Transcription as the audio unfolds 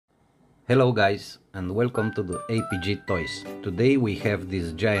Hello guys and welcome to the APG Toys. Today we have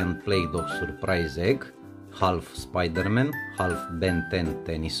this giant Play-Doh surprise egg, half Spider-Man, half Ben10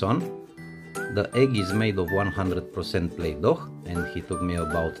 Tennyson. The egg is made of 100% Play-Doh and it took me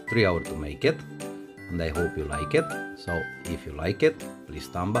about 3 hours to make it, and I hope you like it. So if you like it, please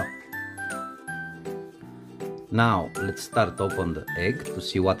thumb up. Now let's start open the egg to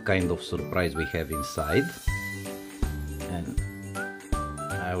see what kind of surprise we have inside. And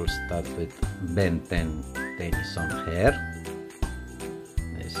I will start with Ben10 Tennyson hair.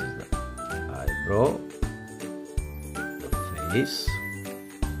 This is the eyebrow, the face,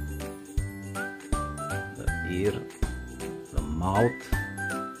 the ear, the mouth,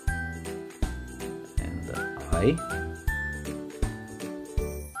 and the eye.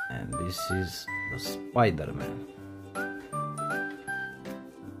 And this is the Spider-Man.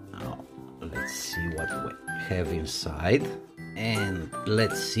 Now let's see what we have inside. And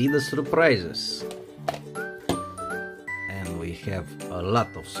let's see the surprises. And we have a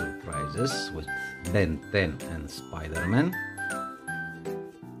lot of surprises with Ben10 and Spider-Man.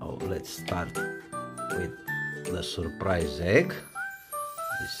 Oh, let's start with the surprise egg.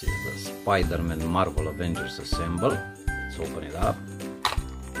 This is the Spider-Man Marvel Avengers Assemble. Let's open it up.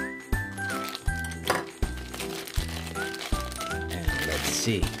 And let's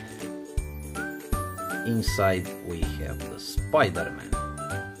see. Inside we have the Spider-Man.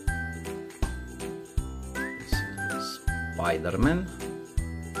 This is the Spider-Man.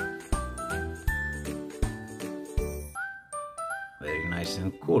 Very nice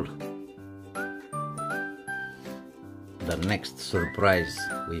and cool. The next surprise,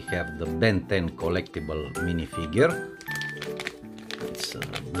 we have the Ben10 collectible minifigure. It's a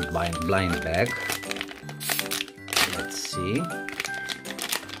blind bag. Let's see.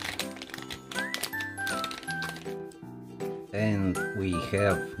 And we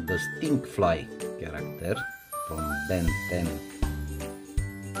have the Stinkfly character from Ben10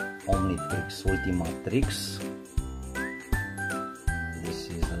 Omnitrix Ultima Trix. This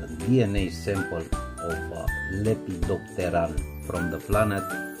is a DNA sample of a Lepidopteran from the planet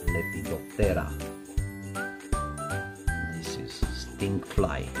Lepidoptera. This is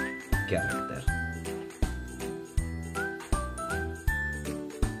Stinkfly character.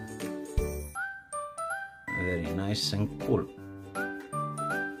 Very nice and cool.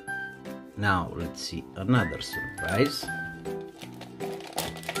 Now let's see another surprise.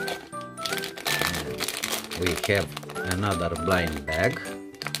 We have another blind bag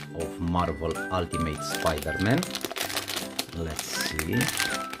of Marvel Ultimate Spider-Man. Let's see.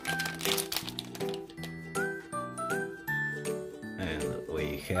 And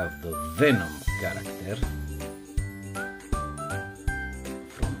we have the Venom character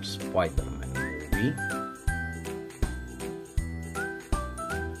from Spider-Man movie.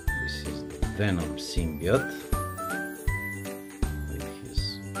 Venom symbiote with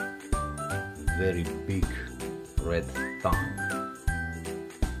his very big red tongue.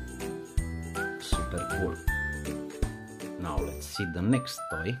 Super cool. Now let's see the next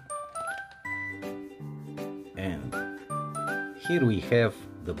toy. And here we have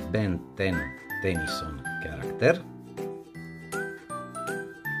the Ben10 Tennyson character.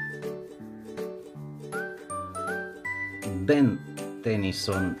 Ben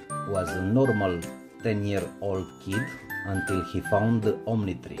Tennyson was a normal 10-year-old kid until he found the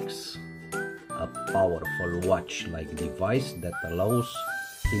Omnitrix, a powerful watch-like device that allows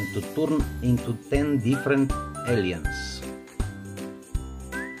him to turn into 10 different aliens.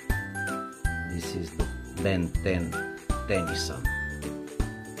 This is the Ben10 Tennyson.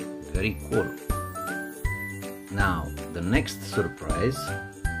 Very cool. Now, the next surprise,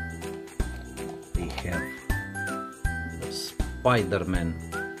 we have the Spider-Man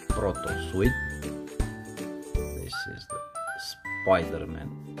Proto Suite. This is the Spider-Man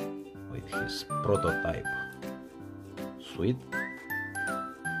with his prototype suite.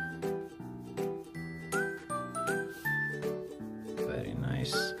 Very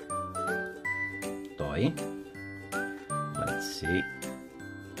nice toy. Let's see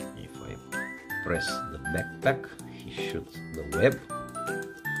if I press the backpack, he shoots the web.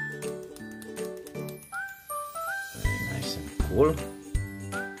 Very nice and cool.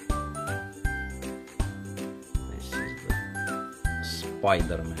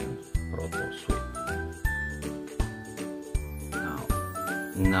 Spider-Man Proto Suite.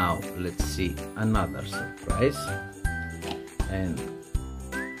 Now let's see another surprise. And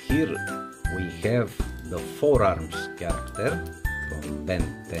here we have the Forearms character from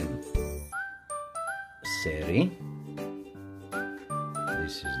Ben10 series.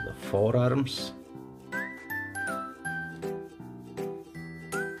 This is the Forearms.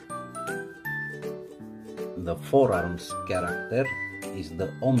 The forearms character is the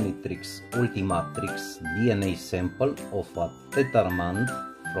Omnitrix Ultimatrix DNA sample of a tetrarmand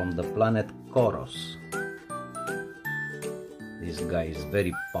from the planet Koros. This guy is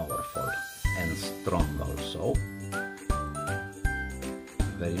very powerful and strong also.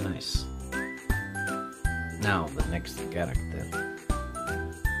 Very nice. Now the next character.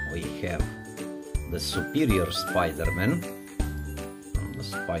 We have the Superior Spider-Man from the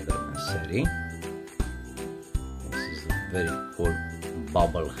Spider-Man series. This is a very cool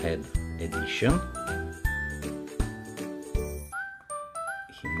bobblehead edition.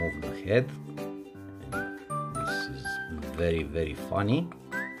 He moved the head, and this is very funny.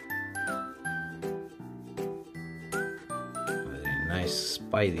 Very nice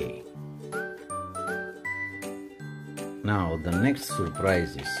Spidey. Now the next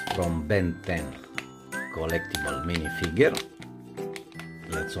surprise is from Ben10 collectible minifigure.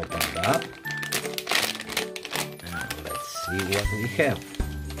 Let's open it up and let's see what we have.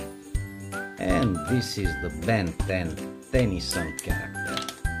 And this is the Ben10 Tennyson character.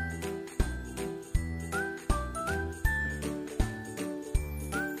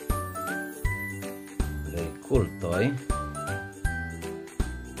 Very cool toy.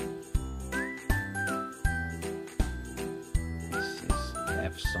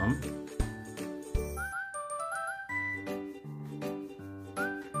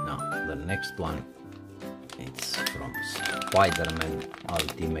 Now the next one, it's from Spider-Man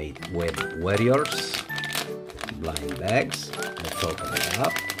Ultimate Web Warriors blind bags. Let's open it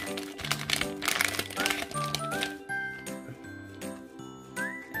up.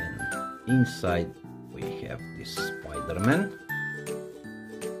 And inside we have this Spider-Man.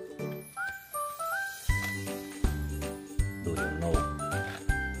 Do you know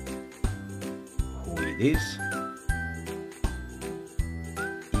who it is?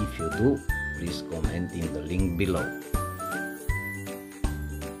 If you do, please comment in the link below.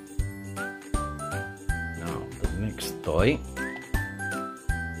 Now the next toy,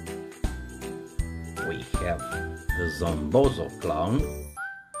 we have the Zombozo clown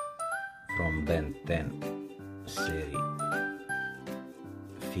from Ben10 series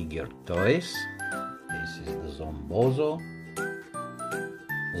figure toys. This is the Zombozo.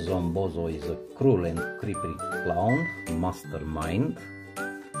 Zombozo is a cruel and creepy clown mastermind.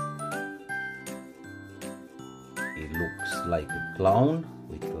 He looks like a clown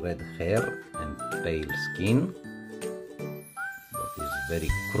with red hair and pale skin, but is very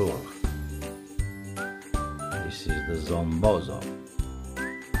cruel. This is the Zombozo.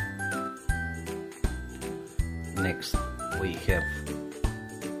 Next we have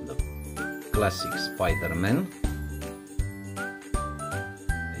the classic Spider-Man.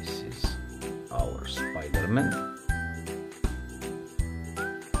 This is our Spider-Man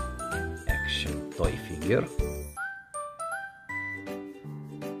action toy figure.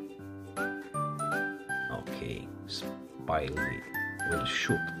 Okay, Spidey will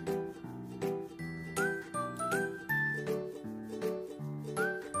shoot.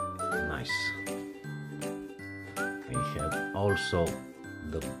 Nice. We have also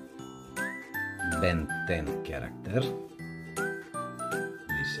the Ben10 character.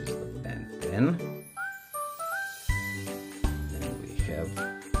 This is the Ben10. Then we have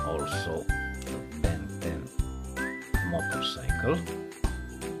also the Ben10 motorcycle.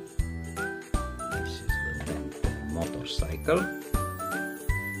 This is the Ben10 motorcycle.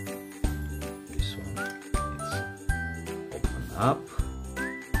 This one is open up.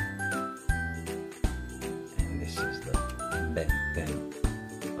 And this is the Ben10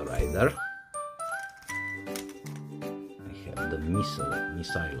 rider. We have the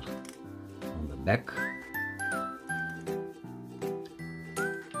missile on the back.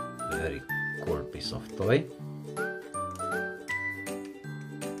 Very cool piece of toy.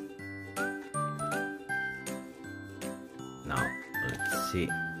 Now let's see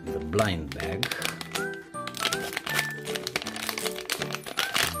the blind bag.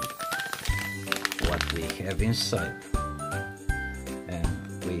 What we have inside. And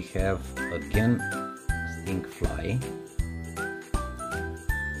we have again stink fly.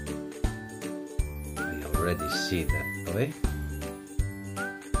 We already see that toy.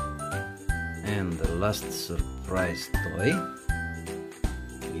 And the last surprise toy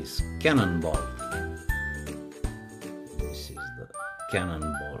is Cannonball. This is the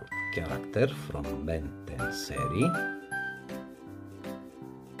Cannonball character from Ben10 series.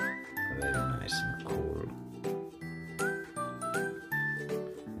 Very nice and cool.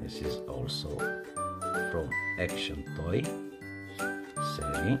 This is also from Action Toy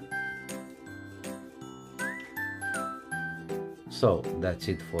series. So that's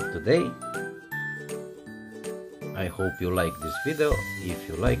it for today. I hope you like this video. If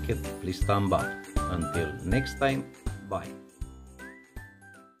you like it, please thumb up. Until next time, bye.